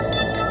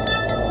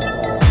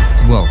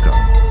Welcome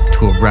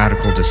to a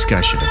radical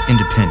discussion of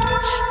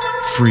independence,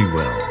 free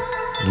will,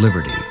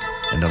 liberty,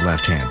 and the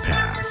left-hand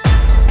path.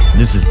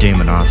 This is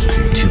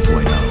Damonosophy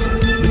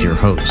 2.0 with your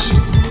host,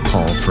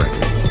 Paul Frederick.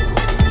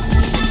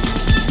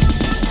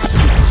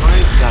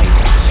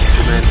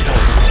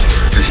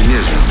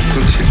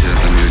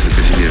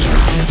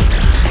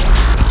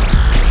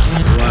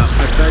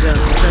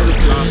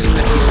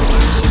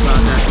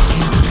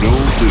 No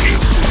vision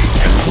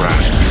can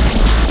grasp.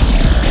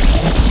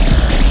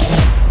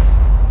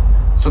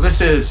 So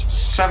this is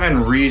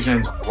 7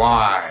 reasons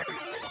why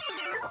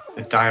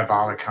the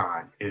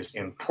Diabolicon is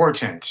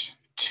important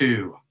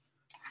to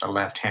the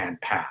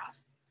left-hand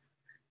path.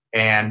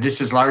 And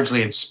this is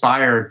largely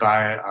inspired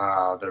by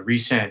the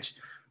recent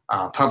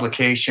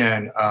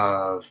publication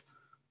of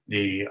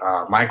the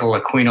Michael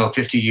Aquino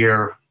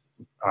 50-year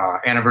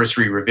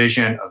anniversary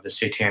revision of the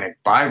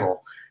Satanic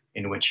Bible,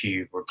 in which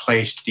he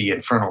replaced the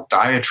infernal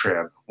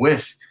diatribe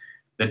with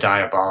the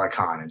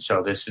Diabolicon. And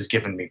so this has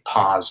given me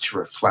pause to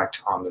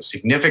reflect on the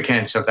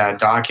significance of that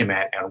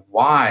document and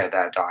why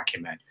that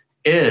document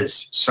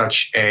is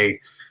such a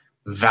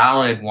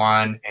valid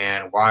one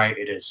and why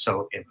it is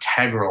so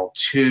integral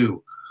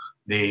to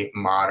the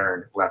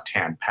modern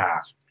left-hand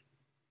path.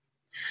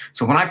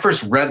 So when I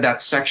first read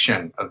that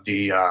section of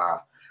the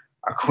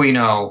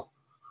Aquino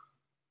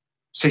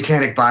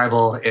Satanic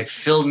Bible, it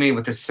filled me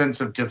with a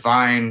sense of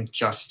divine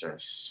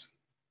justice.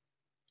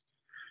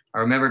 I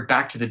remembered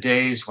back to the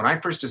days when I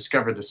first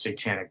discovered the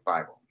Satanic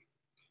Bible.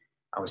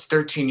 I was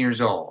 13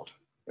 years old.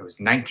 It was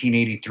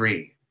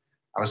 1983.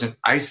 I was an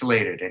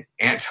isolated and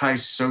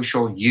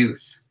antisocial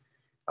youth.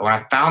 And when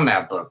I found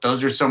that book,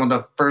 those are some of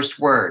the first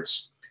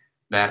words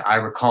that I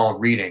recall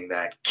reading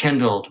that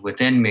kindled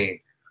within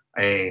me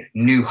a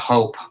new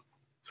hope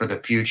for the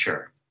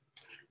future.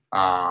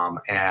 And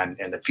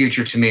the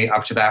future to me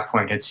up to that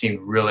point had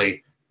seemed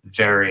really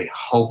very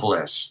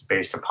hopeless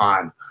based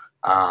upon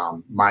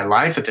my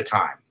life at the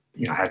time.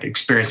 You know, I had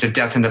experienced a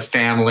death in the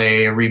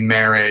family, a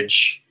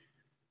remarriage,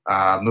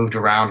 moved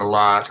around a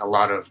lot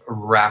of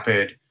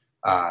rapid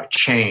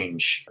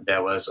change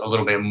that was a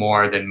little bit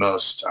more than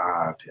most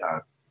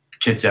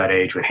kids that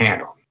age would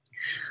handle.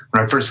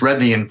 When I first read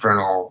the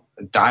infernal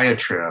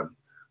diatribe,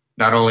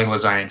 not only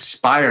was I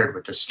inspired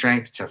with the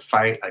strength to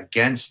fight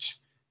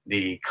against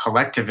the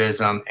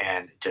collectivism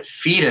and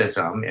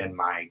defeatism in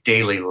my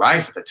daily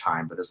life at the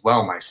time, but as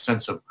well my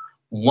sense of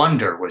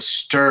wonder was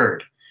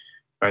stirred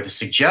by the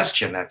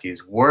suggestion that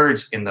these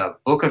words in the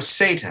Book of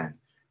Satan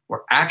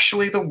were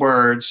actually the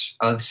words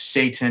of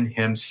Satan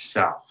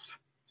himself.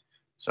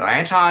 So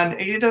Anton,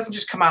 he doesn't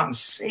just come out and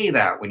say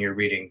that when you're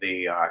reading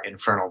the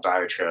infernal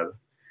diatribe,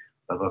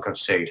 the Book of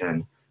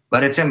Satan,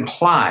 but it's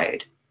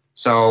implied.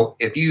 So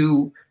if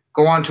you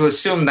go on to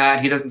assume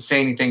that, he doesn't say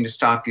anything to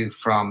stop you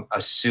from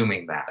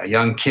assuming that. A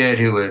young kid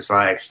who is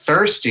like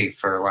thirsty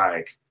for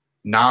like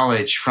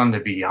knowledge from the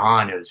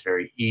beyond, it was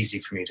very easy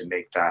for me to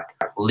make that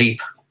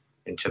leap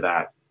into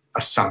that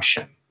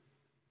assumption.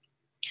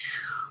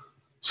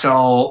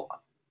 So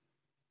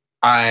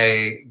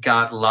I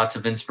got lots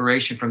of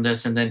inspiration from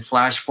this, and then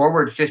flash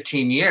forward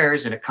 15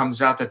 years and it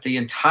comes out that the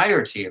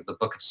entirety of the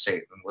Book of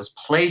Satan was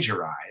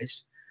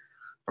plagiarized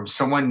from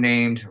someone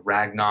named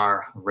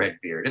Ragnar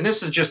Redbeard. And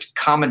this is just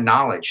common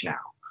knowledge now.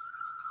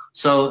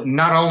 So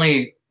not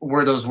only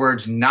were those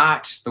words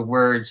not the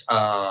words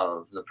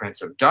of the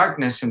Prince of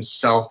Darkness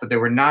himself, but they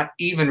were not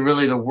even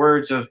really the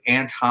words of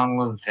Anton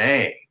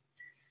LaVey.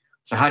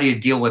 So how do you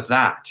deal with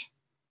that?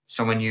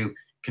 Someone you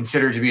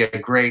consider to be a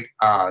great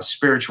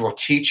spiritual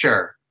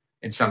teacher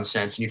in some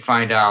sense, and you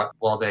find out,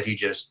 well, that he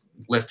just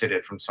lifted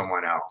it from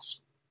someone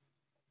else.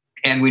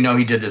 And we know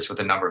he did this with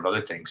a number of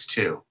other things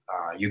too.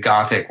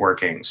 Eugothic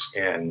workings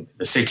in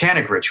the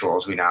satanic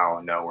rituals we now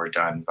know were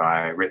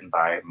written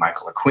by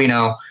Michael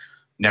Aquino,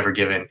 never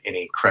given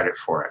any credit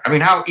for it. I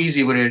mean, how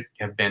easy would it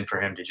have been for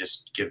him to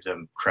just give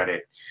them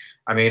credit?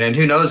 I mean, and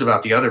who knows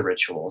about the other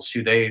rituals,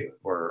 who they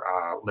were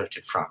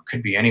lifted from?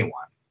 Could be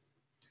anyone.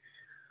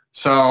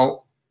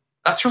 So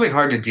that's really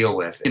hard to deal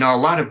with. You know, a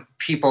lot of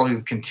people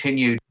who've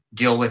continued to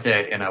deal with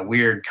it in a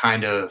weird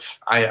kind of,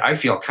 I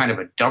feel kind of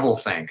a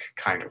doublethink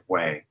kind of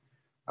way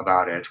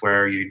about it,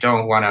 where you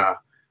don't want to,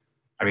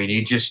 I mean,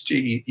 you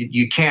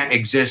can't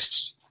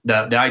exist.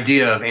 The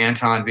idea of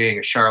Anton being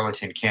a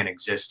charlatan can't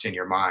exist in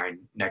your mind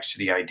next to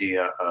the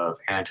idea of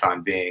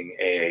Anton being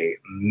a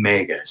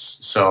magus.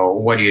 So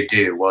what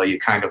do? Well, you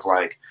kind of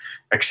like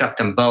accept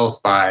them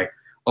both by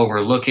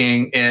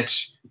overlooking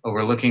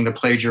the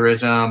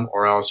plagiarism,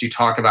 or else they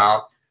start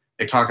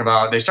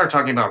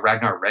talking about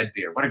Ragnar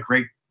Redbeard. What a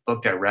great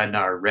book that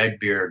Ragnar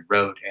Redbeard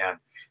wrote. And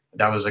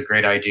that was a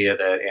great idea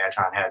that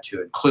Anton had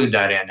to include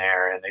that in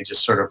there. And they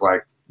just sort of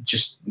like,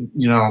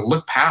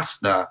 look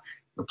past the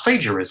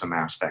plagiarism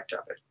aspect of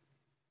it.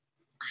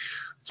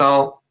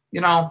 So,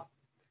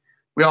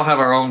 we all have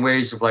our own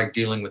ways of like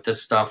dealing with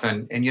this stuff.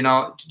 And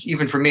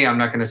even for me, I'm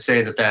not going to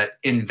say that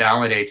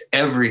invalidates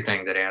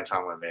everything that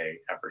Anton LaVey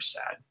ever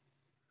said.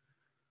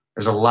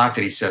 There's a lot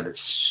that he said that's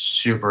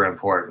super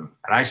important.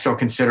 And I still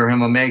consider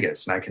him a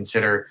magus, and I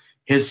consider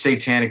his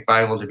Satanic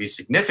Bible to be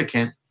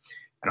significant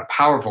and a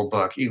powerful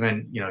book,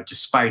 even,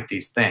 despite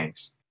these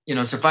things.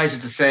 Suffice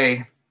it to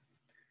say,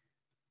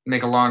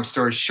 make a long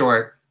story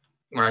short,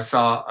 when I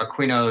saw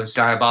Aquino's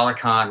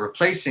Diabolicon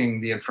replacing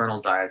the Infernal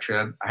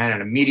Diatribe, I had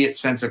an immediate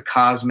sense of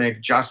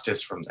cosmic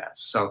justice from this.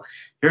 So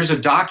here's a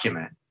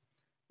document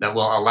that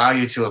will allow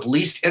you to at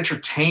least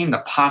entertain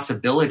the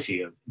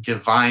possibility of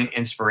divine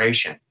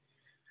inspiration.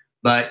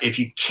 But if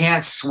you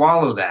can't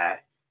swallow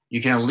that, you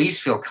can at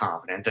least feel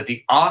confident that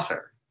the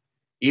author,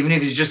 even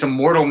if he's just a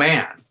mortal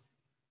man,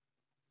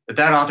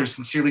 that author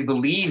sincerely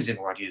believes in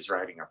what he is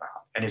writing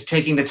about and is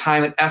taking the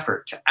time and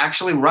effort to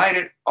actually write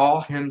it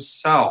all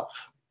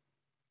himself.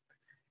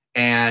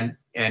 And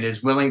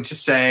is willing to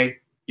say,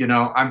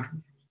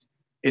 I'm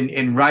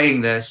in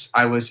writing this,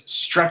 I was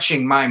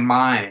stretching my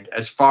mind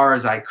as far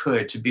as I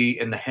could to be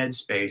in the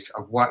headspace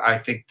of what I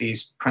think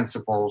these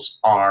principles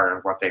are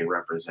and what they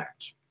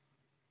represent.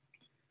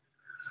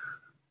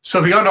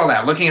 So beyond all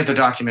that, looking at the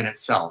document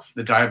itself,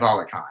 the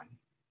Diabolicon,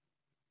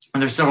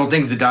 and there's several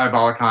things the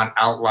Diabolicon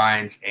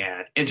outlines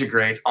and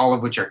integrates, all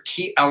of which are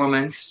key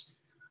elements,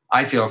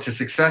 I feel, to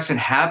success and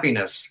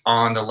happiness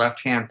on the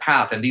left-hand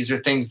path. And these are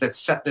things that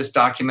set this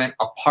document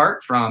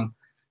apart from,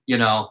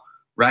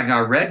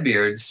 Ragnar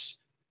Redbeard's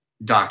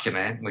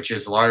document, which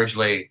is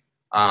largely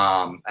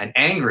an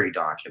angry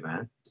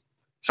document.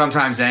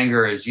 Sometimes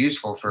anger is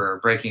useful for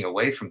breaking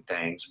away from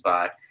things,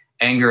 but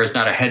anger is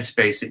not a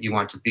headspace that you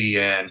want to be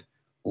in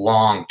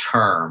long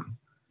term,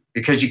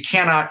 because you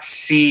cannot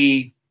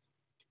see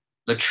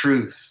the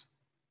truth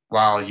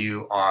while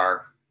you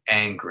are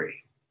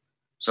angry.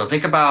 So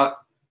think about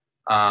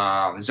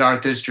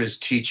Zarathustra's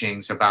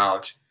teachings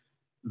about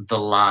the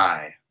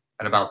lie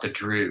and about the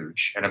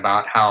Druge and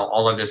about how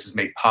all of this is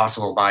made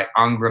possible by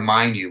Angra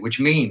Mainyu, which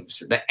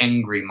means the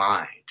angry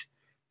mind.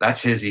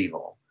 That's his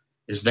evil,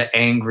 is the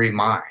angry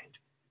mind.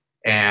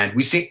 And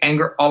we see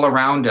anger all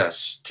around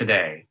us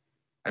today.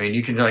 I mean,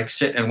 you can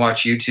sit and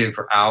watch YouTube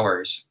for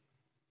hours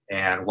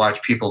and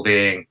watch people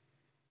being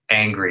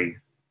angry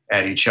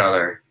at each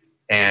other.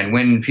 And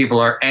when people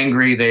are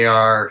angry, they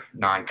are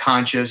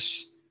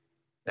non-conscious,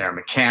 they are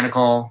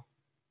mechanical,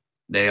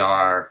 they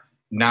are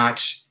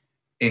not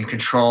in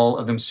control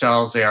of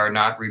themselves, they are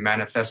not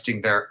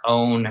remanifesting their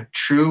own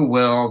true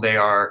will, they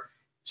are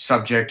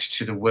subject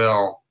to the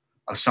will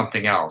of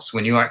something else.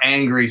 When you are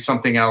angry,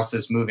 something else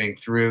is moving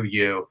through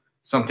you,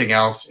 something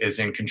else is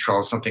in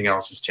control, something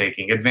else is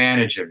taking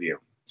advantage of you.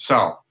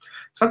 So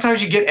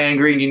sometimes you get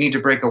angry and you need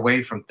to break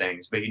away from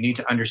things, but you need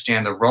to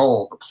understand the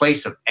role, the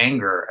place of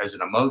anger as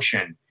an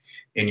emotion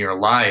in your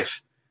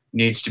life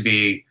needs to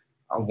be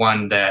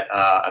one that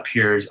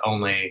appears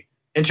only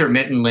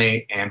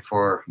intermittently and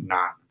for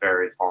not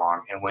very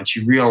long. And once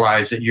you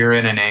realize that you're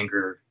in an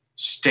anger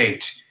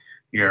state,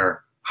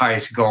 your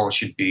highest goal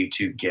should be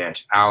to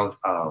get out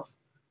of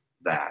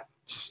that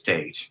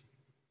state.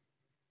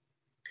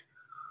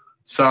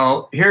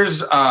 So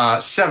here's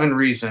 7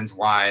 reasons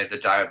why the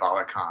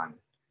Diabolicon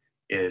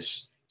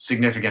is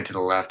significant to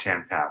the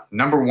left-hand path.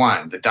 Number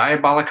 1, the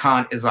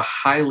Diabolicon is a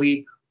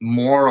highly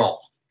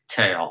moral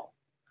tale.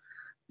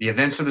 The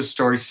events of the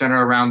story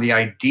center around the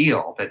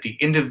ideal that the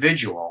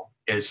individual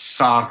is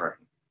sovereign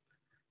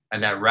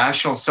and that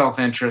rational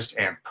self-interest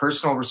and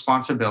personal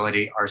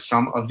responsibility are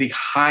some of the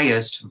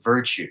highest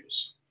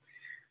virtues.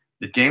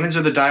 The daemons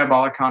of the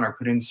Diabolicon are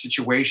put in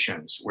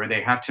situations where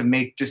they have to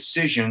make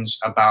decisions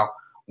about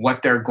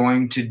what they're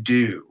going to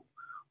do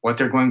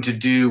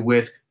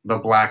with the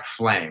black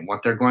flame,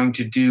 what they're going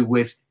to do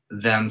with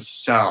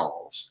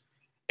themselves,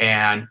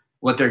 and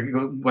what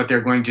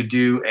they're going to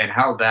do and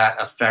how that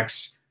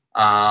affects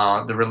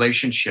the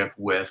relationship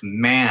with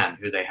man,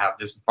 who they have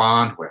this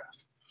bond with.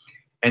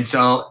 And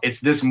so it's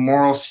this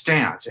moral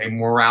stance, a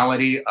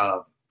morality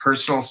of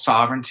personal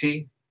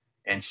sovereignty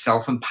and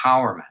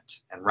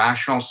self-empowerment and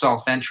rational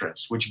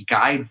self-interest, which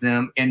guides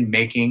them in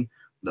making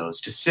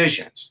those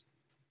decisions.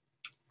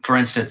 For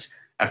instance,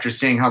 after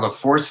seeing how the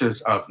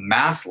forces of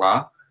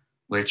Masla,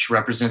 which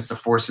represents the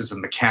forces of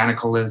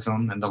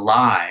mechanicalism and the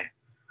lie,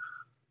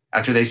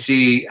 after they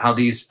see how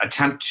these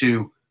attempt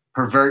to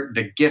pervert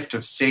the gift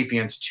of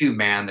sapience to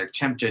man, they're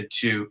tempted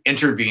to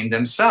intervene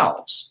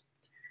themselves.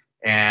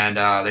 And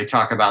they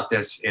talk about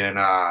this in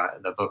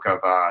the book of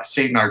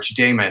Satan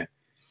Archdemon.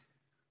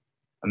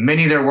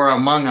 Many there were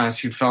among us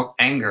who felt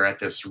anger at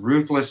this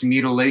ruthless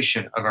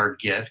mutilation of our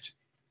gift,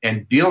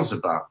 and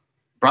Beelzebub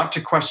brought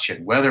to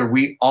question whether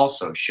we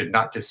also should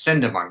not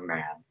descend among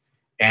man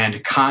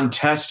and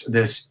contest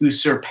this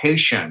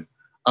usurpation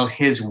of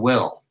his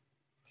will.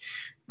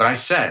 But I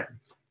said,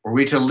 were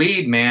we to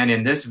lead man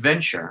in this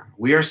venture,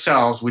 we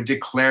ourselves would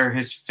declare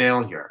his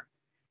failure,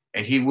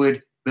 and he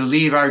would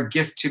believe our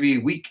gift to be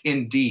weak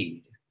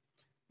indeed.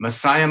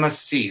 Messiah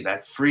must see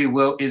that free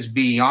will is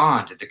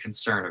beyond the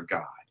concern of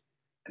God,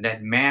 and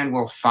that man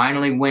will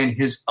finally win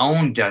his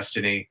own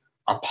destiny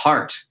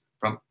apart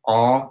from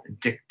all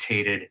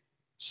dictated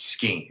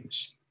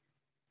schemes.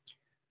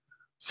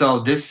 So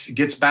this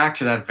gets back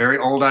to that very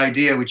old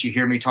idea, which you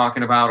hear me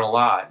talking about a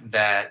lot,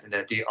 that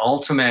the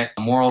ultimate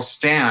moral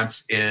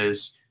stance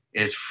is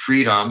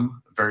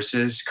freedom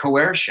versus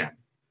coercion.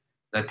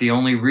 that the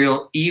only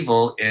real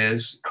evil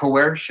is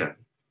coercion.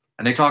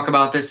 And they talk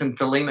about this in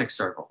Thelemic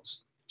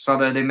circles. So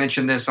that they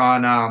mentioned this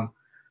on, I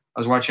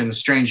was watching the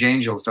Strange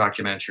Angels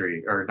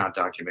documentary, or not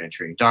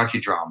documentary,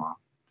 docudrama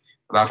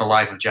about the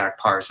life of Jack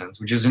Parsons,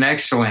 which is an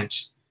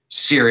excellent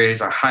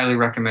series. I highly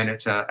recommend it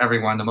to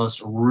everyone. The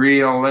most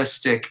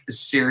realistic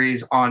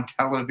series on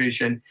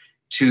television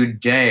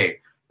today.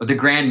 But the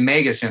Grand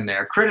Magus in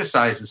there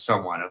criticizes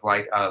someone of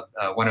like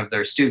one of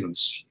their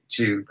students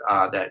to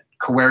that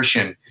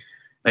coercion.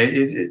 I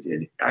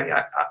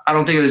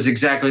don't think it was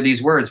exactly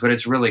these words, but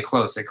it's really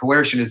close. That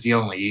coercion is the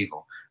only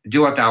evil.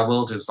 Do what thou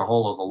wilt is the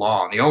whole of the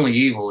law. And the only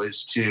evil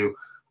is to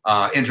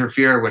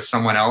interfere with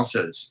someone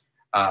else's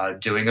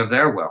doing of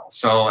their will.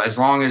 So as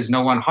long as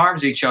no one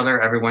harms each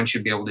other, everyone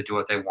should be able to do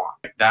what they want.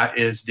 That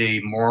is the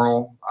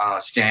moral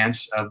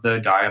stance of the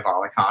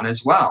Diabolicon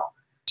as well.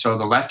 So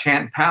the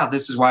left-hand path,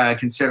 this is why I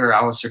consider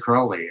Aleister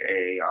Crowley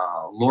a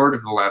lord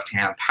of the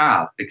left-hand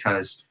path,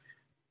 because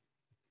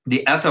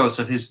the ethos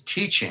of his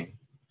teaching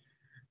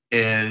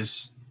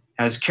has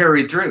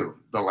carried through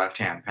the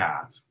left-hand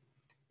path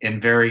in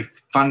very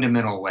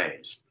fundamental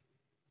ways.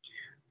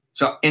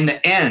 So in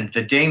the end,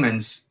 the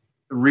daemons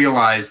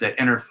realize that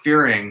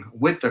interfering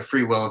with the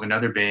free will of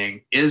another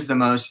being is the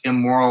most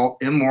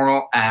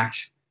immoral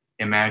act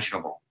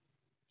imaginable.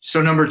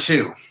 So number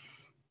 2,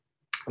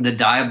 the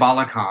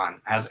Diabolicon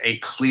has a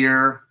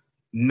clear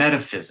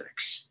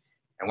metaphysics.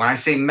 And when I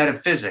say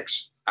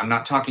metaphysics, I'm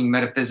not talking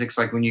metaphysics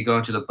like when you go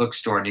into the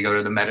bookstore and you go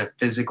to the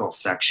metaphysical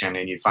section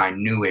and you find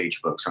New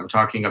Age books. I'm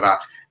talking about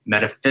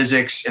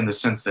metaphysics in the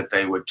sense that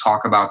they would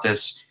talk about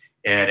this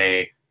at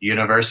a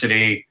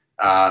university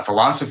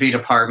philosophy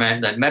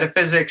department, that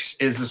metaphysics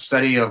is the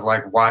study of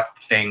like what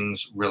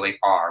things really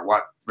are,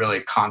 what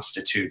really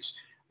constitutes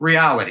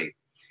reality.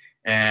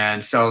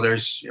 And so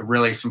there's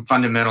really some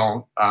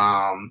fundamental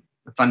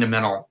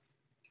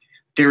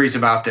theories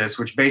about this,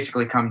 which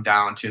basically come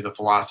down to the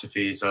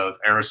philosophies of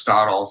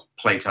Aristotle,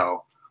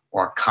 Plato,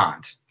 or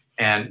Kant.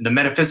 And the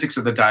metaphysics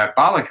of the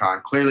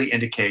Diabolicon clearly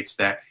indicates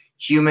that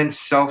human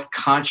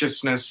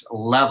self-consciousness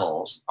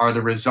levels are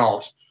the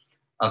result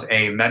of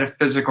a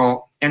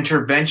metaphysical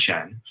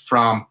intervention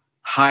from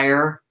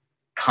higher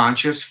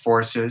conscious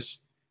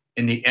forces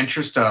in the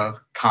interest of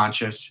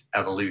conscious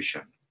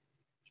evolution.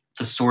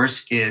 The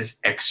source is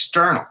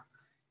external,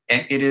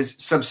 and it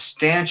is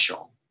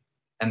substantial,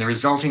 and the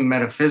resulting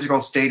metaphysical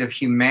state of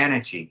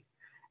humanity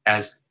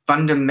as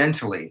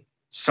fundamentally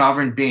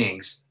sovereign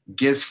beings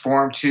gives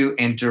form to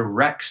and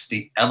directs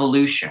the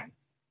evolution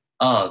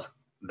of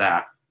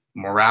that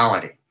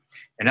morality.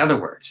 In other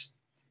words,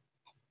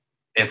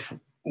 if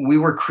we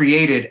were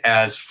created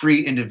as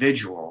free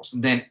individuals,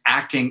 then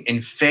acting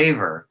in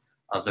favor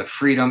of the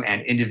freedom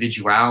and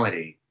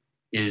individuality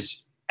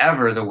is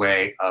ever the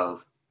way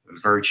of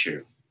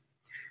virtue.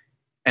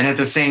 And at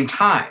the same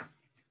time,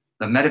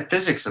 the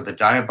metaphysics of the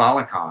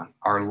Diabolicon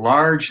are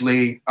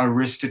largely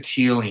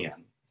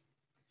Aristotelian.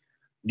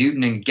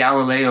 Newton and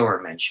Galileo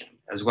are mentioned,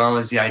 as well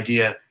as the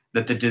idea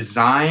that the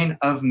design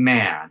of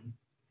man,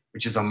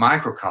 which is a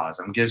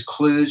microcosm, gives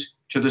clues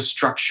to the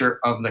structure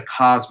of the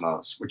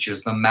cosmos, which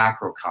is the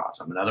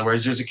macrocosm. In other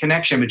words, there's a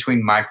connection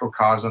between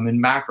microcosm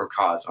and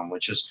macrocosm,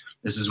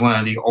 this is one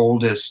of the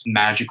oldest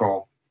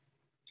magical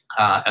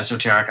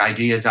esoteric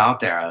ideas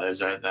out there. There's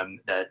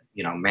that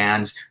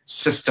man's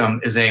system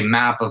is a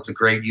map of the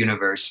great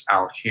universe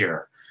out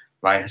here.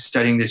 By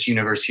studying this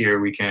universe here,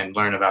 we can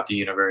learn about the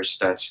universe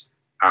that's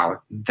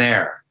out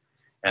there,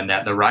 and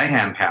that the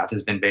right-hand path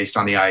has been based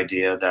on the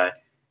idea that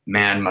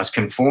man must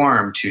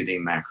conform to the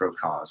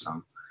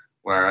macrocosm,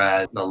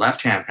 whereas the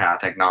left-hand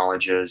path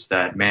acknowledges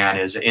that man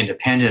is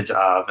independent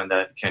of and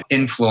that can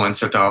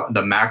influence that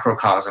the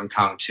macrocosm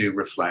come to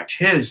reflect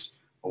his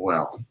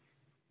will.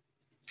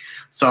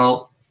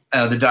 So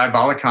the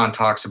Diabolicon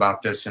talks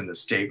about this in the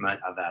statement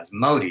of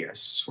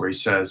Asmodeus, where he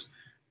says,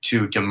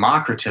 "To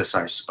Democritus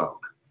I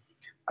spoke,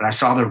 and I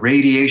saw the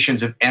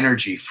radiations of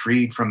energy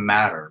freed from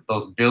matter,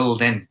 both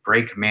build and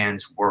break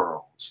man's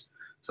worlds."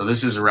 So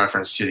this is a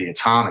reference to the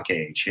atomic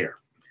age here.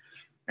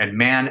 "And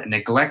man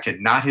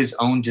neglected not his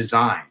own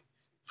design,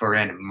 for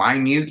in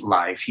minute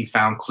life he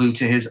found clue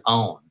to his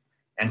own,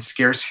 and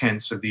scarce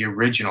hints of the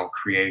original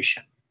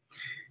creation.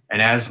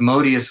 And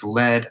Asmodeus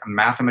led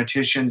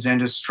mathematicians and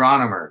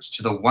astronomers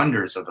to the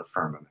wonders of the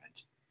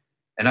firmament.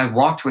 And I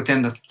walked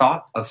within the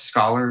thought of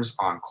scholars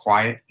on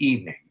quiet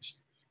evenings,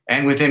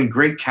 and within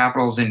great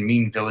capitals and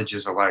mean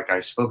villages alike I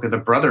spoke of the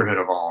brotherhood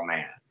of all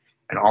man,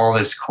 and all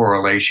this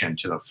correlation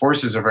to the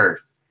forces of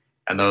earth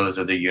and those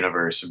of the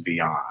universe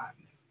beyond."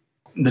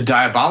 The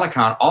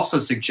Diabolicon also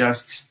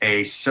suggests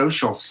a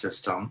social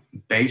system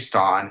based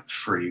on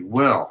free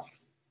will.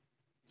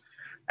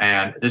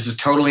 And this is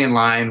totally in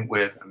line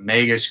with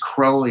Magus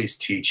Crowley's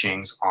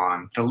teachings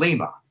on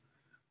Thelema.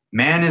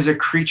 Man is a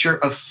creature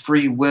of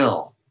free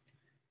will.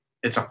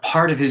 It's a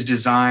part of his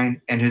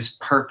design and his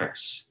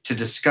purpose to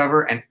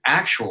discover and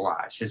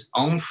actualize his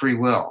own free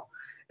will.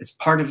 It's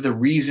part of the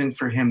reason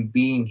for him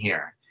being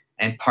here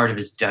and part of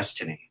his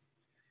destiny.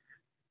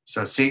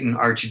 So Satan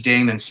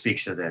Archdaemon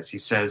speaks of this. He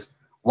says,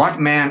 "What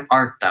man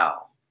art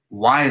thou,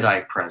 Why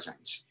thy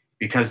presence?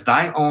 Because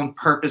thy own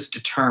purpose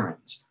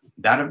determines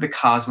that of the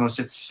cosmos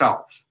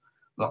itself,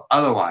 though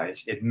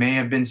otherwise it may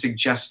have been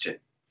suggested.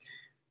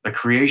 The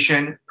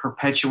creation,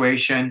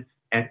 perpetuation,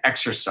 and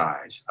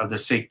exercise of the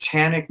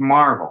satanic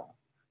marvel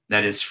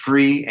that is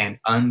free and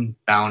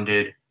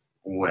unbounded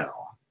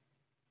will.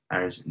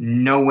 There's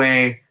no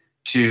way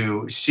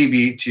to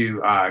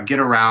get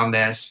around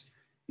this.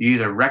 You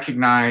either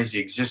recognize the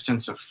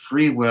existence of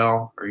free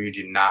will or you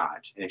do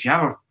not. And if you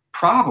have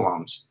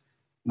problems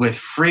with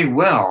free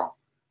will,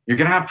 you're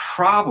going to have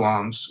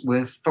problems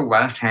with the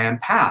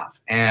left-hand path.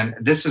 And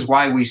this is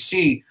why we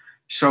see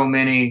so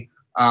many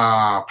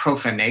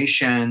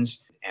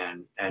profanations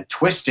and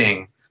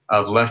twisting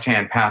of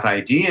left-hand path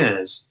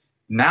ideas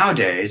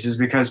nowadays, is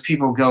because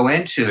people go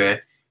into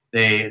it,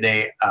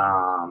 they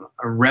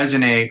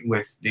resonate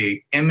with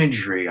the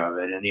imagery of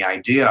it and the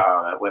idea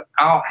of it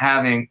without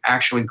having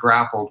actually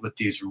grappled with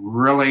these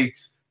really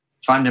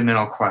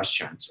fundamental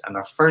questions. And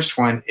the first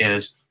one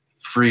is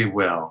free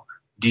will.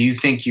 Do you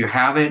think you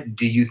have it?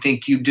 Do you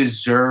think you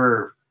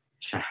deserve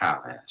to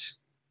have it?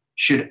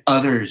 Should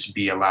others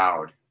be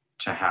allowed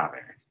to have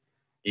it?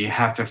 You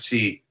have to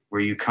see where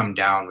you come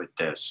down with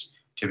this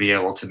to be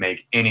able to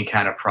make any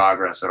kind of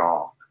progress at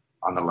all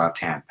on the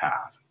left-hand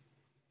path.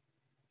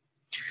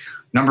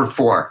 Number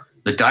 4,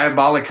 the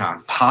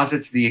Diabolicon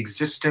posits the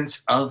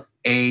existence of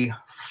a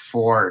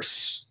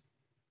force.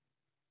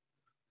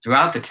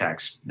 Throughout the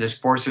text, this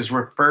force is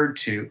referred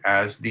to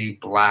as the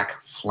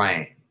black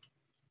flame.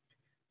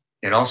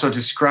 It also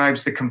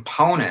describes the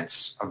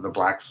components of the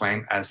black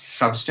flame as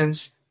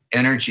substance,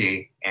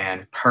 energy,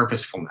 and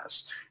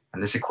purposefulness.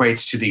 And this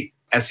equates to the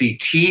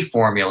SET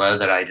formula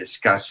that I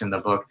discussed in the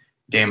book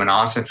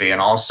Daemonosophy, and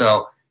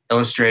also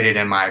illustrated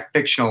in my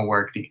fictional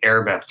work, The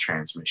Airbeth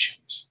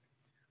Transmissions.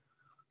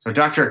 So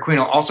Dr.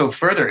 Aquino also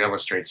further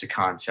illustrates the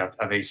concept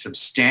of a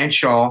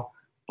substantial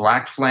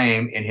black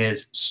flame in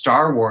his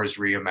Star Wars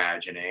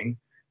reimagining,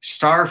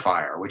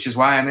 Starfire, which is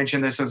why I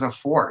mentioned this as a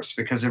force,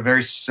 because they're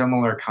very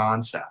similar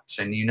concepts.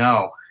 And you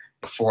know,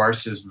 the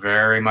force is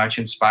very much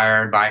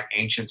inspired by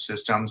ancient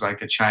systems like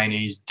the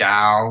Chinese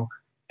Tao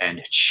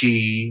and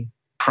Qi,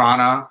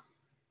 Prana,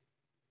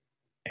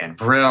 and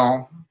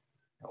Vril,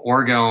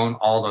 Orgone,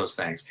 all those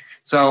things.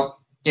 So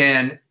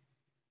in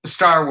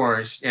Star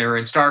Wars, or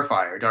in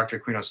Starfire, Dr.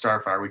 Aquino's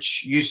Starfire,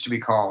 which used to be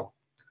called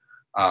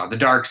The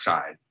Dark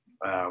Side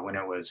when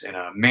it was in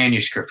a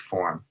manuscript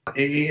form,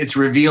 it's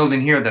revealed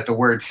in here that the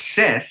word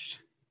Sith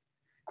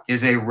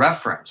is a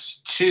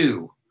reference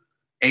to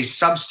a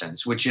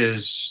substance, which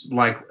is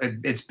like,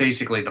 it's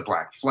basically the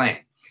black flame.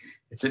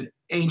 It's an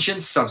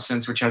ancient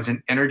substance which has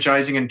an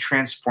energizing and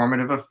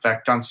transformative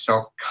effect on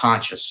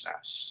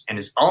self-consciousness and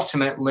is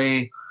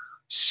ultimately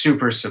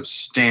super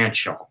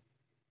substantial.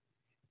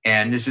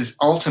 And this is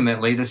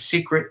ultimately the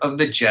secret of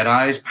the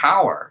Jedi's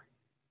power.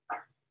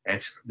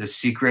 It's the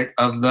secret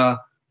of the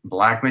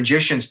Black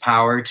Magician's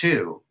power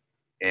too,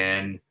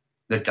 in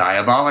the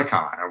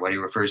Diabolicon, or what he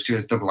refers to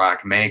as the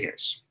Black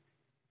Magus.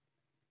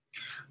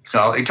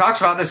 So he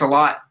talks about this a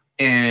lot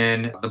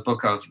in the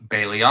book of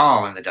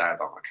Belial in the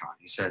Diabolicon.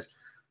 He says,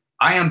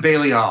 I am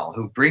Belial,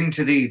 who bring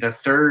to thee the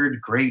third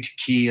great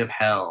key of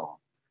hell,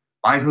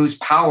 by whose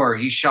power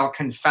ye shall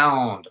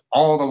confound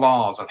all the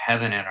laws of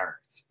heaven and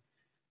earth.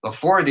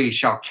 Before thee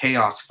shall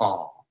chaos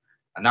fall,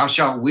 and thou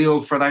shalt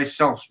wield for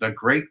thyself the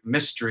great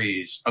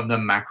mysteries of the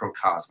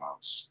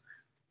macrocosmos.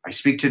 I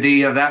speak to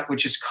thee of that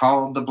which is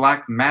called the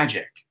black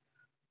magic,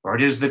 for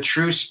it is the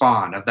true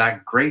spawn of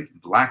that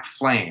great black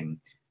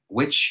flame,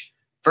 which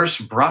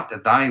first brought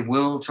thy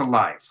will to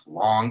life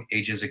long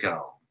ages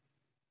ago.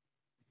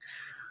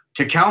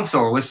 To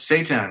counsel with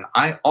Satan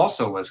I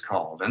also was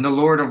called, and the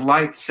Lord of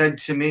light said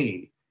to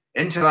me,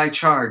 into thy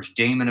charge,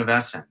 Daemon of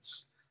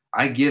essence,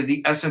 I give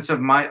the essence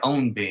of my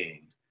own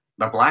being,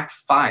 the black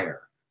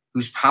fire,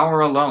 whose power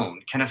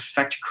alone can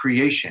affect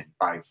creation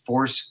by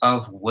force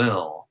of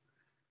will.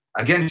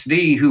 Against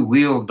thee who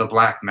wield the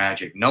black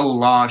magic, no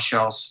law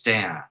shall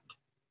stand.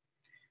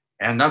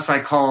 And thus I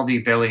call thee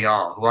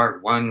Belial, who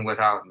art one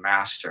without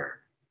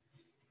master.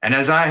 And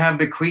as I have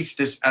bequeathed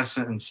this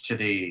essence to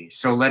thee,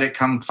 so let it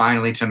come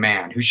finally to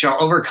man, who shall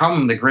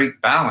overcome the great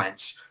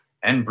balance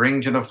and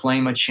bring to the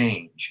flame a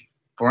change.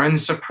 For in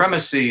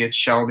supremacy it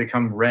shall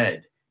become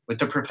red, with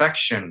the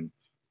perfection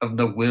of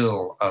the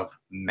will of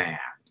man.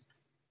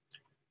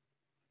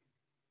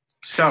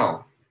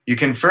 So you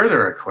can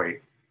further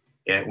equate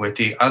it with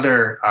the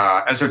other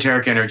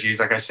esoteric energies,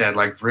 like I said,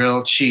 like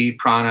Vril, Qi,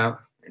 Prana,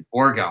 and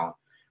Orgone.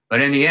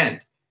 But in the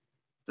end,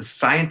 the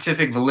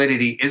scientific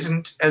validity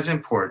isn't as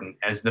important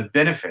as the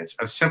benefits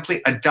of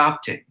simply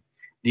adopting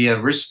the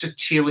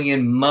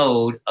Aristotelian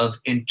mode of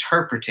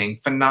interpreting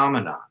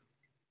phenomena.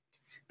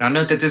 Now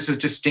note that this is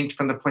distinct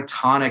from the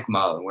Platonic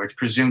mode, where it's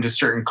presumed a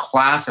certain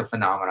class of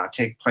phenomena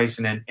take place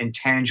in an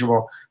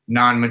intangible,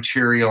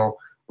 non-material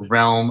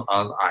realm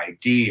of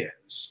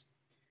ideas.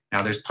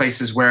 Now there's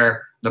places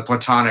where the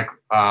Platonic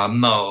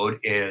mode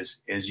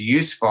is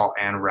useful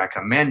and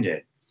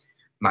recommended.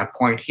 My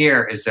point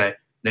here is that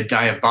the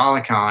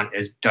Diabolicon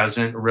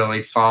doesn't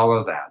really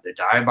follow that. The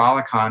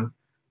Diabolicon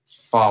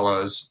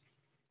follows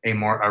a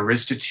more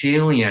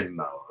Aristotelian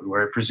mode,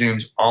 where it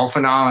presumes all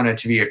phenomena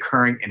to be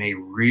occurring in a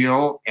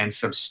real and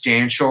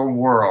substantial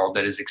world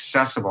that is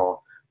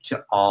accessible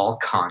to all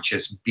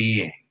conscious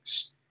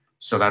beings.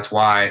 So that's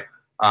why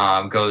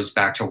goes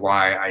back to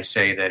why I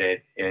say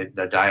that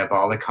the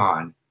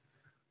Diabolicon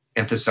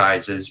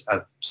emphasizes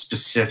a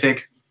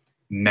specific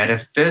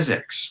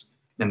metaphysics,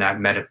 and that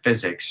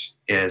metaphysics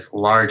is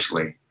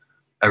largely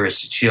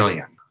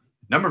Aristotelian.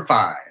 Number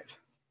 5,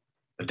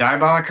 the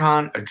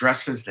Diabolicon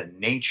addresses the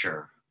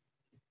nature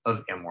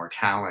of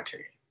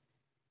immortality.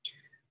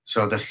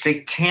 So the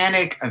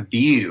satanic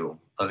view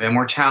of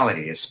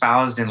immortality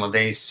espoused in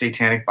LaVey's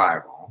Satanic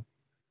Bible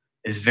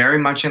is very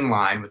much in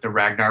line with the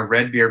Ragnar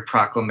Redbeard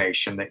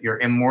proclamation that your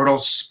immortal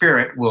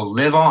spirit will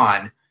live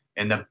on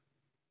in the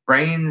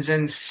brains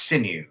and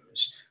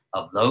sinews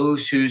of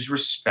those whose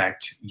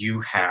respect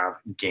you have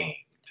gained.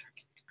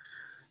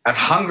 As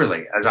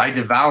hungrily as I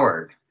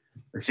devoured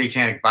the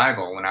Satanic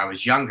Bible when I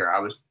was younger, I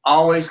was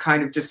always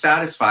kind of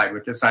dissatisfied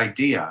with this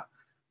idea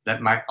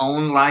that my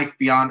own life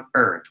beyond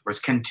Earth was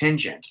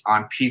contingent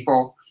on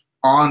people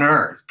on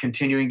Earth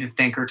continuing to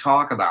think or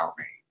talk about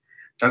me.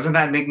 Doesn't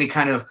that make me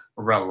kind of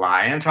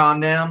reliant on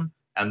them,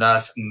 and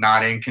thus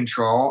not in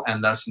control,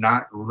 and thus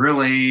not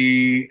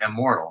really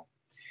immortal?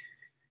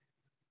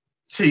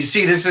 So you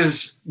see, this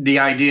is the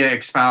idea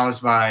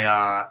espoused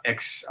by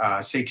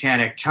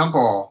Satanic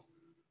Temple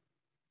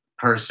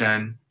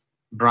person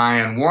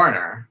Brian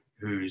Warner,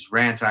 whose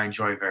rants I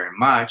enjoy very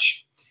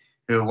much,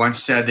 who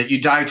once said that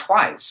you die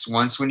twice,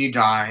 once when you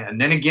die, and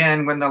then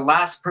again when the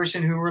last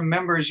person who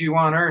remembers you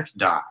on Earth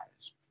dies.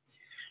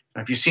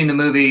 Now, if you've seen the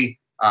movie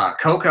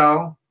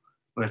Coco,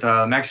 with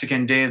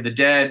Mexican Day of the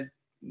Dead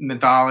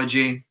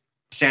mythology,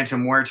 Santa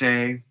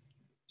Muerte,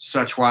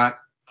 such what,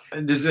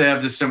 they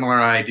have the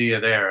similar idea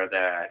there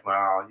that,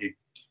 well,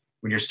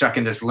 when you're stuck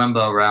in this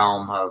limbo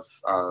realm of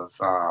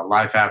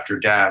life after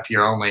death,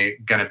 you're only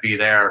going to be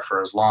there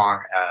for as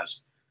long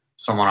as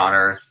someone on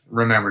Earth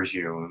remembers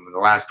you. And when the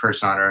last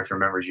person on Earth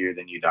remembers you,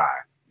 then you die.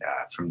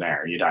 From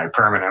there, you die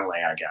permanently,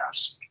 I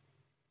guess.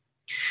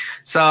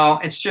 So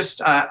it's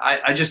just,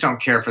 I just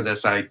don't care for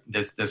this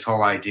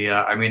whole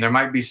idea. I mean, there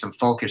might be some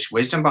folkish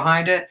wisdom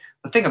behind it.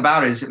 The thing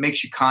about it is it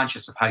makes you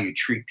conscious of how you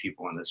treat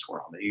people in this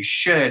world, that you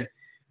should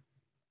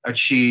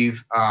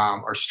achieve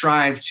or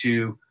strive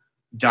to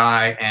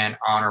die an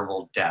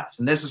honorable death.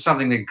 And this is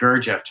something that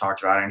Gurdjieff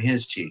talked about in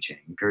his teaching.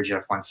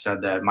 Gurdjieff once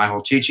said that my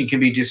whole teaching can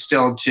be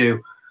distilled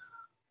to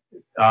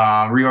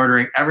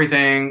reordering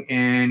everything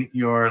in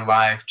your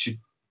life to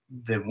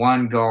the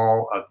one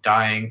goal of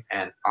dying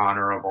an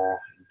honorable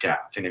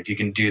death. And if you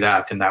can do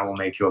that, then that will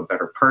make you a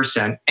better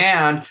person.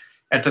 And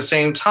at the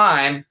same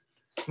time,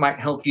 might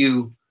help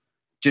you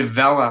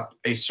develop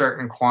a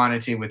certain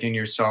quantity within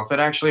yourself that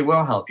actually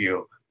will help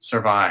you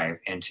survive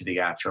into the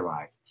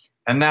afterlife.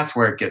 And that's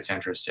where it gets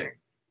interesting.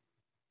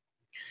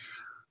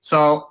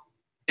 So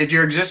if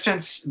your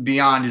existence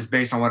beyond is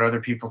based on what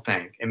other people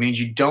think, it means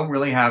you don't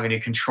really have any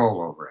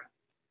control over it.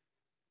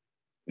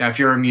 Now, if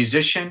you're a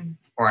musician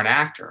or an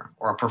actor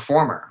or a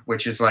performer,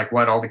 which is like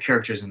what all the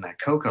characters in that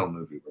Coco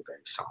movie were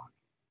based on,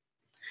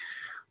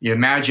 you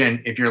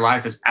imagine if your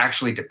life is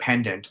actually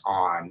dependent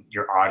on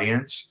your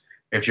audience,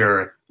 if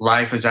your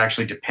life is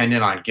actually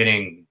dependent on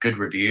getting good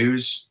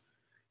reviews,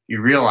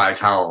 you realize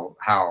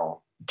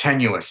how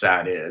tenuous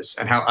that is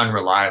and how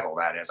unreliable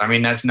that is. I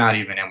mean, that's not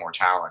even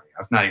immortality.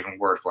 That's not even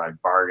worth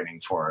like bargaining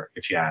for,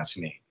 if you ask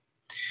me.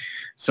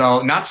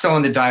 So not so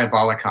in the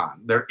Diabolicon.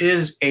 There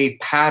is a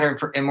pattern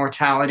for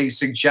immortality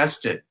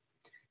suggested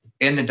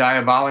in the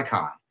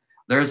Diabolicon.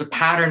 There's a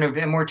pattern of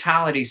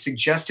immortality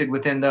suggested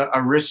within the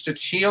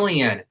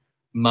Aristotelian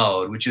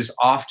mode, which is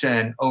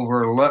often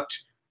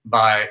overlooked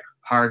by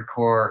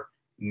hardcore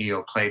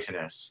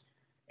Neoplatonists.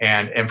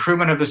 And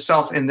improvement of the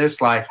self in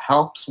this life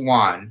helps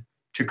one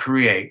to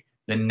create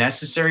the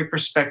necessary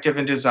perspective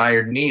and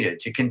desire needed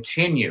to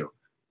continue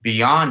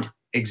beyond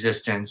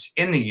existence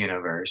in the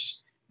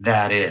universe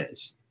that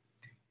is.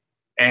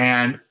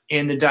 And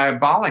in the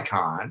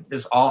Diabolicon,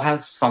 this all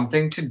has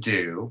something to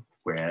do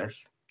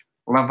with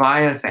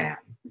Leviathan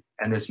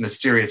and this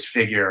mysterious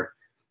figure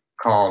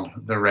called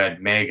the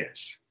Red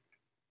Magus.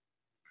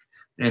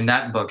 In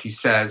that book, he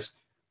says,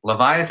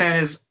 Leviathan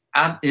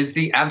is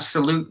the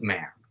absolute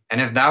man. And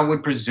if thou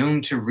would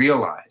presume to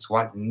realize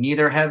what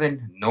neither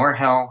heaven nor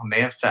hell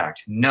may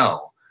effect,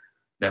 know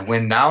that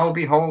when thou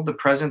behold the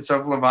presence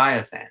of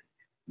Leviathan,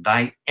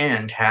 thy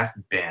end hath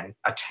been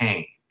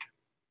attained.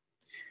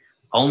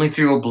 Only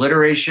through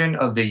obliteration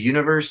of the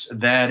universe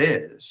that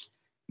is,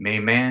 may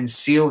man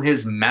seal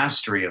his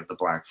mastery of the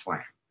black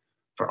flame.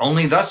 For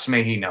only thus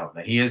may he know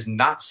that he is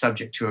not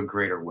subject to a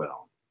greater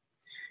will.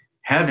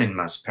 Heaven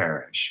must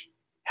perish,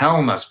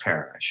 hell must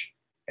perish,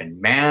 and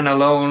man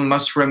alone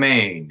must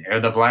remain ere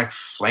the black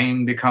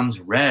flame becomes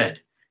red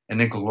in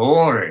the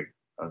glory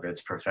of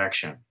its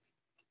perfection.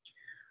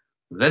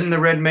 Then the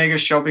Red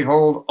Magus shall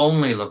behold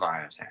only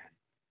Leviathan,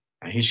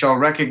 and he shall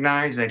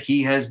recognize that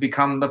he has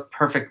become the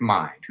perfect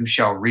mind who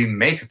shall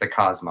remake the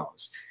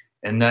cosmos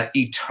in the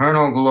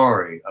eternal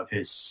glory of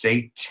his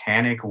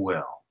satanic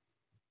will.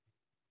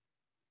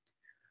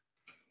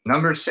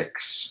 Number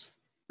 6,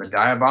 the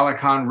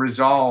Diabolicon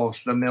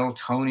resolves the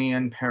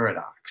Miltonian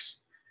paradox.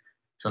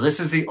 So this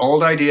is the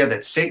old idea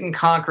that Satan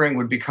conquering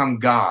would become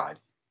God,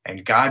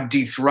 and God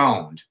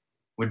dethroned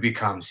would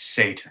become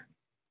Satan.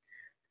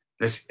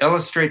 This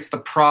illustrates the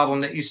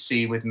problem that you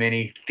see with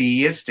many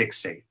theistic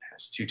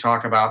Satanists who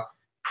talk about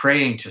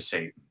praying to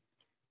Satan.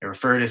 They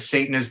refer to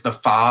Satan as the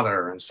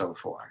Father and so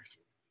forth.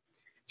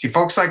 See,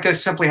 folks like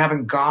this simply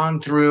haven't gone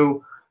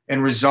through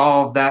and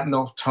resolved that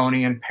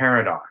Miltonian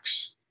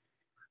paradox.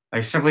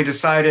 They simply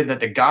decided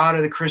that the God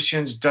of the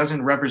Christians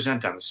doesn't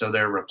represent them, so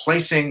they're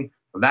replacing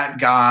that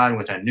God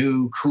with a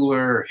new,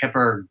 cooler,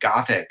 hipper,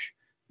 gothic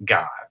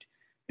God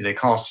who they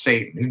call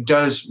Satan, who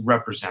does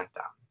represent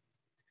them.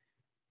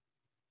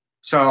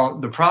 So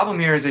the problem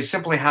here is they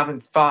simply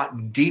haven't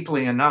thought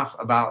deeply enough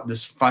about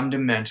this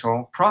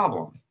fundamental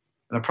problem.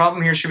 And the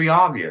problem here should be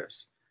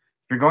obvious.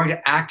 If you're going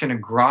to act in a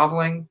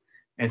groveling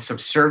and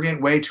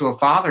subservient way to a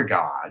father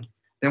God,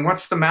 then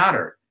what's the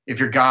matter if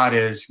your God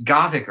is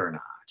gothic or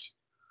not?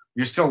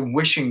 You're still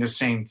wishing the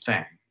same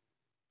thing.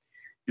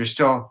 You're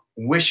still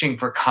wishing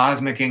for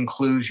cosmic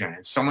inclusion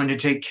and someone to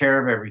take care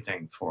of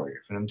everything for you,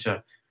 for them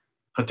to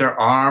put their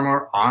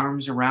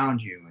arms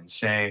around you and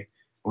say,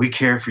 we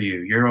care for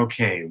you, you're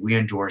okay, we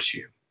endorse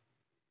you.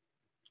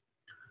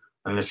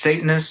 And the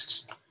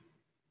Satanist,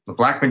 the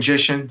black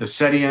magician, the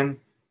Setian,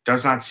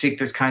 does not seek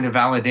this kind of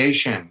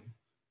validation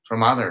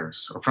from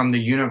others or from the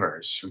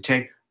universe. We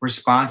take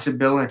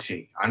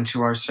responsibility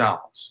unto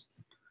ourselves.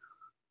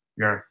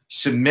 You're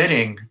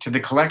submitting to the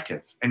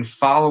collective and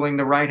following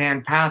the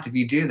right-hand path if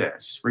you do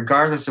this,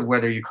 regardless of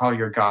whether you call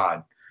your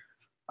God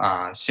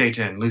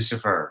Satan,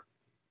 Lucifer.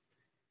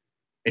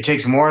 It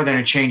takes more than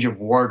a change of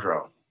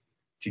wardrobe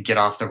to get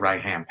off the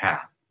right-hand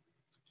path.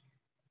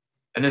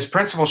 And this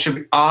principle should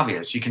be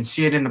obvious. You can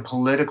see it in the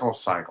political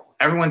cycle.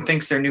 Everyone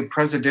thinks their new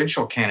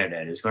presidential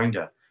candidate is going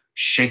to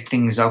shake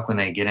things up when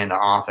they get into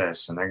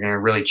office, and they're going to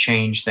really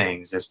change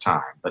things this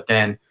time. But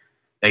then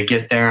they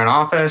get there in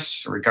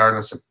office,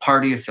 regardless of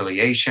party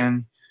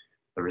affiliation,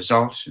 the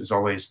result is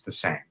always the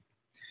same.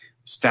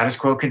 Status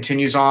quo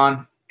continues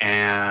on,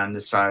 and the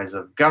size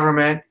of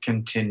government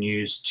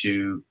continues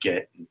to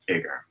get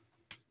bigger.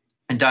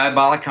 And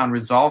Diabolicon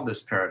resolved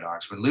this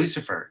paradox when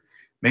Lucifer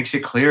makes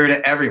it clear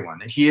to everyone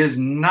that he is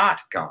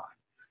not God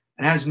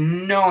and has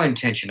no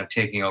intention of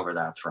taking over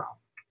that throne.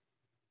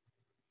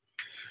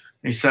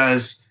 He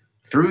says,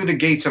 through the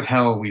gates of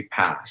hell we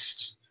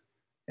passed,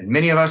 and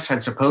many of us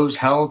had supposed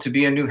hell to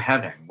be a new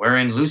heaven,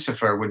 wherein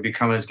Lucifer would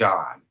become as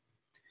God.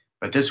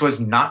 But this was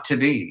not to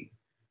be,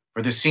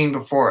 for the scene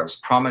before us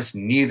promised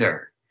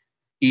neither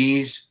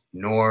ease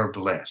nor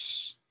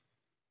bliss.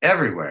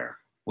 Everywhere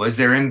was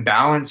there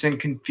imbalance and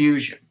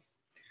confusion,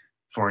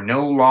 for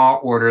no law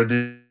order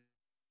the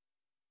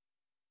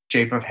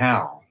shape of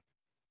hell.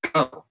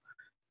 Oh,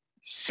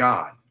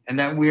 God, and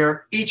that we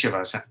are each of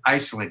us an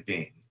isolate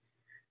being.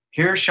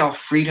 Here shall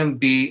freedom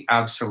be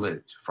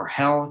absolute, for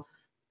hell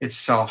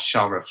itself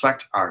shall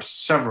reflect our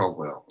several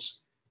wills,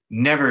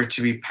 never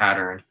to be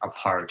patterned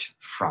apart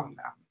from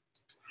them.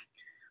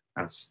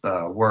 That's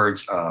the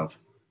words of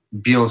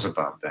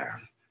Beelzebub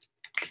there.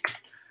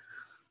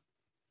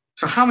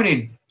 So how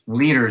many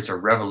leaders or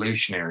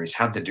revolutionaries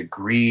have the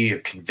degree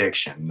of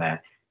conviction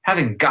that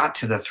having got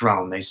to the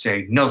throne, they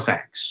say, no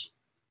thanks.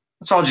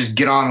 Let's all just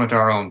get on with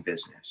our own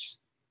business.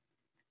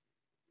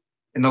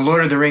 In The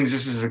Lord of the Rings,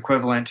 this is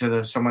equivalent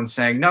to someone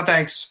saying, no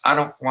thanks, I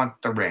don't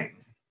want the ring.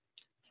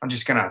 I'm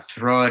just going to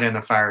throw it in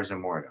the fires of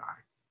Mordor.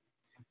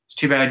 It's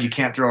too bad you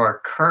can't throw our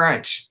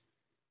current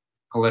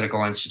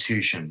political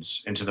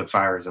institutions into the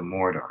fires of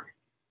Mordor.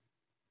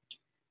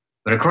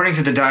 But according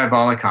to the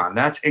Diabolicon,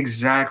 that's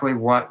exactly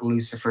what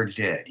Lucifer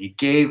did. He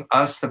gave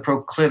us the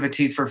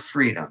proclivity for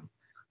freedom,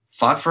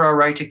 fought for our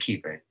right to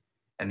keep it,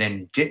 and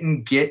then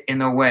didn't get in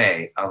the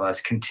way of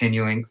us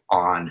continuing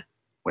on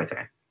with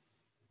it.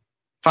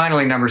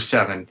 Finally, number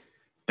 7,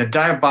 the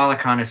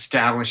Diabolicon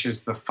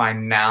establishes the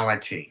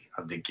finality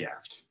of the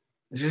gift.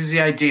 This is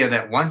the idea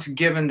that once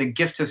given, the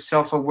gift of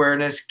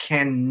self-awareness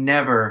can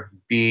never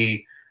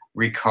be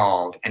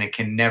recalled, and it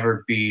can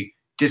never be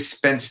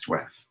dispensed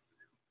with.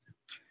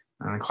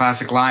 The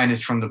classic line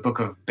is from the book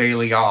of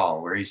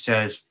Belial, where he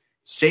says,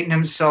 Satan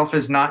himself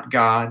is not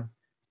God,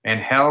 and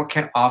hell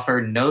can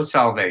offer no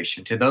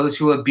salvation to those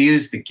who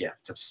abuse the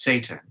gift of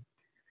Satan.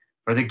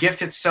 For the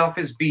gift itself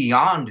is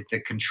beyond the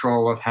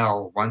control of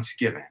hell once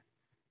given,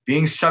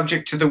 being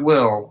subject to the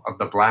will of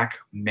the Black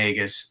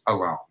Magus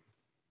alone.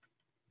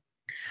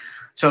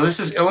 So this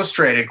is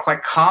illustrated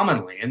quite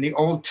commonly in the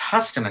Old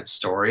Testament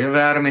story of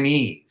Adam and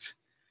Eve.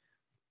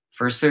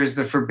 First, there's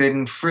the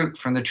forbidden fruit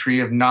from the tree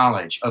of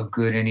knowledge of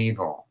good and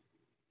evil.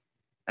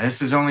 And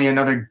this is only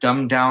another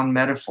dumbed-down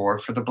metaphor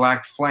for the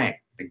black flame,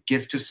 the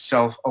gift of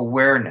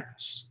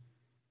self-awareness.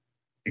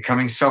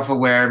 Becoming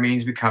self-aware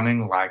means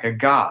becoming like a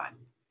god.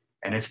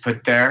 And it's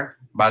put there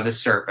by the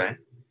serpent,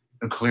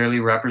 who clearly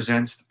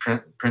represents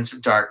the prince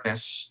of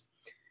darkness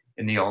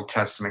in the Old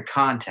Testament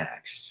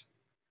context.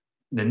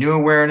 The new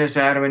awareness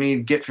Adam and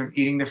Eve get from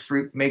eating the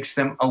fruit makes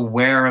them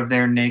aware of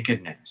their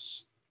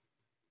nakedness.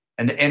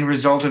 And the end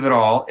result of it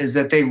all is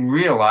that they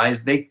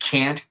realize they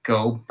can't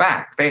go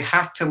back. They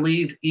have to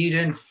leave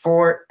Eden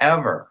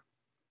forever.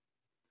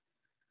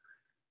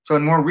 So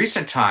in more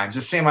recent times,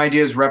 the same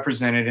idea is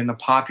represented in the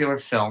popular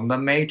film The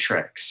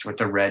Matrix, with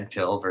the red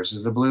pill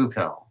versus the blue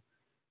pill.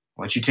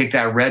 Once you take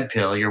that red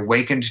pill, you're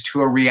awakened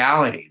to a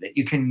reality that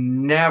you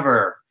can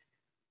never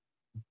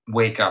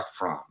wake up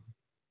from,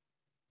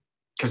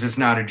 because it's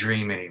not a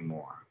dream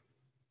anymore.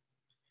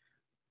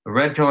 The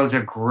red pill is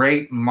a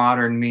great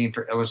modern meme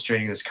for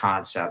illustrating this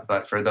concept,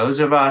 but for those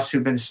of us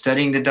who've been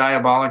studying the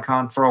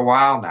Diabolicon for a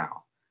while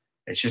now,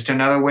 it's just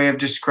another way of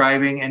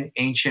describing an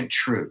ancient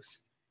truth,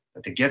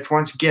 that the gift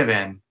once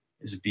given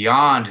is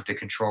beyond the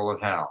control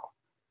of hell,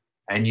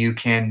 and you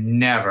can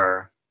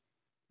never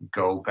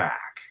go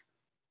back.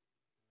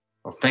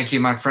 Well, thank you,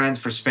 my friends,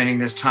 for spending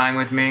this time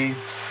with me,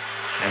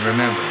 and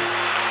remember,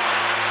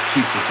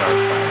 keep the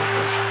dark fire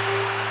burning.